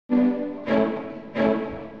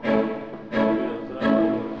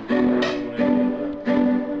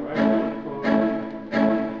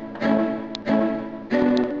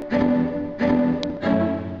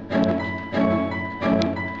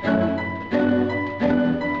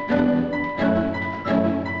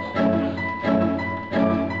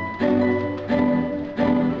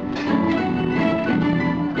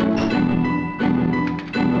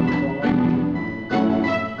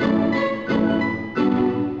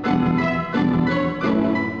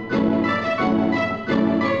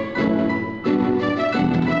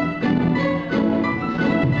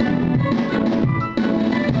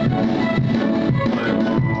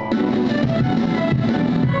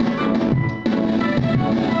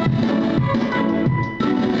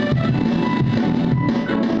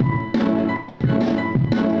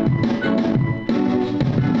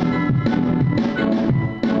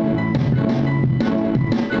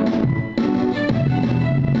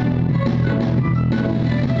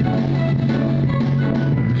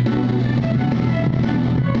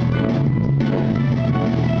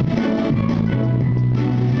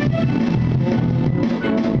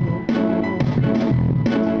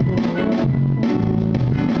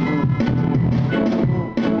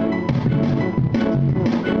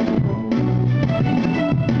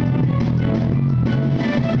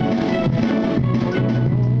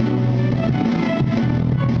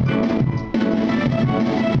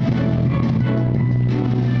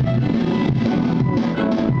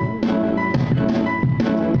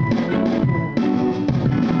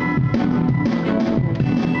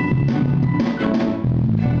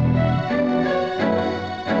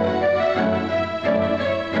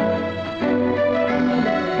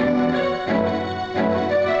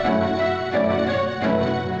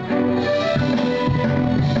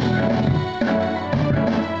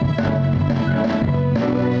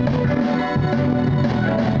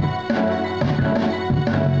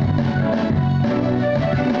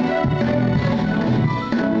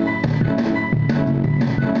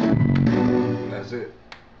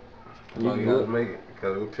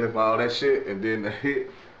pimp all that shit, and then the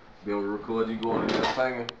hit, then we record you going in there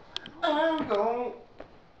singing. I'm gone.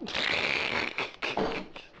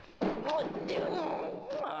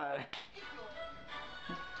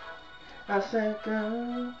 I said,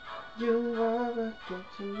 girl, you are a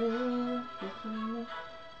gift to me.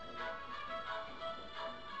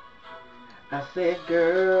 I said,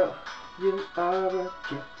 girl, you are a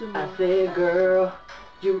gift to me. I said, girl,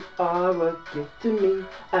 you are a gift to me.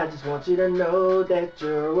 I just want you to know that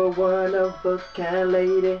you're a one-of-a-kind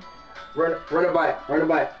lady. Run a bike, run a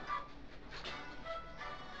bike.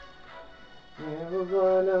 You're a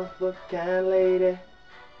one-of-a-kind lady.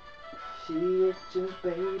 She is your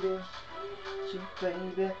baby. She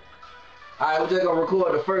baby. Alright, we're just gonna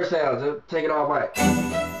record the first sound. Just take it off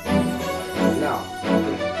mic.